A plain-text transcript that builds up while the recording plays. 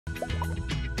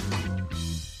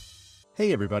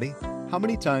Hey everybody, how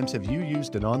many times have you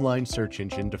used an online search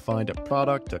engine to find a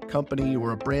product, a company,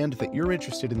 or a brand that you're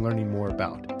interested in learning more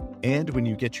about? And when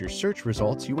you get your search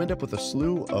results, you end up with a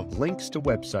slew of links to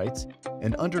websites,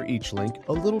 and under each link,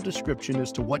 a little description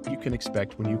as to what you can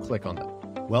expect when you click on them.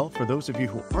 Well, for those of you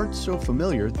who aren't so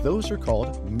familiar, those are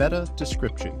called meta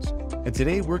descriptions. And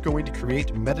today we're going to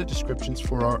create meta descriptions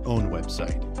for our own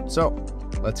website. So,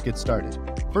 let's get started.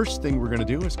 First thing we're going to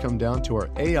do is come down to our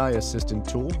AI assistant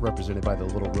tool, represented by the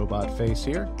little robot face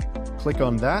here. Click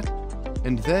on that,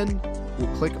 and then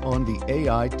we'll click on the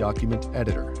AI document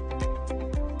editor.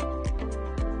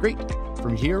 Great.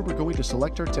 From here, we're going to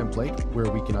select our template,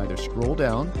 where we can either scroll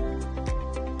down,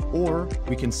 or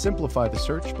we can simplify the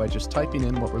search by just typing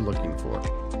in what we're looking for.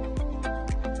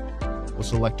 We'll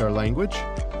select our language,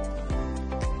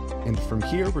 and from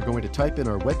here, we're going to type in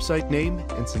our website name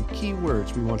and some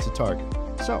keywords we want to target.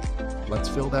 So, let's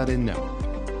fill that in now.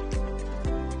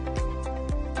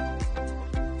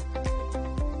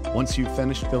 Once you've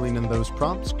finished filling in those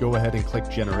prompts, go ahead and click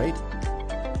Generate.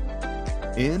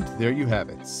 And there you have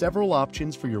it, several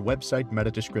options for your website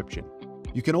meta description.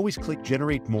 You can always click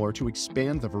Generate More to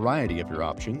expand the variety of your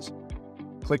options.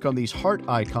 Click on these heart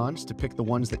icons to pick the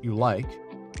ones that you like.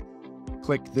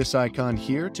 Click this icon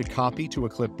here to copy to a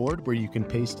clipboard where you can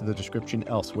paste the description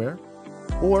elsewhere.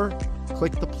 Or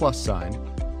click the plus sign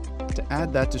to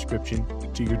add that description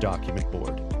to your document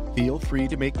board. Feel free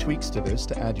to make tweaks to this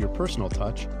to add your personal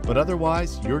touch, but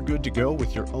otherwise, you're good to go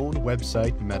with your own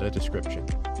website meta description.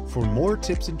 For more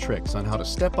tips and tricks on how to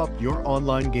step up your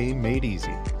online game made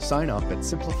easy, sign up at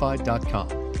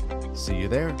simplified.com. See you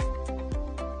there.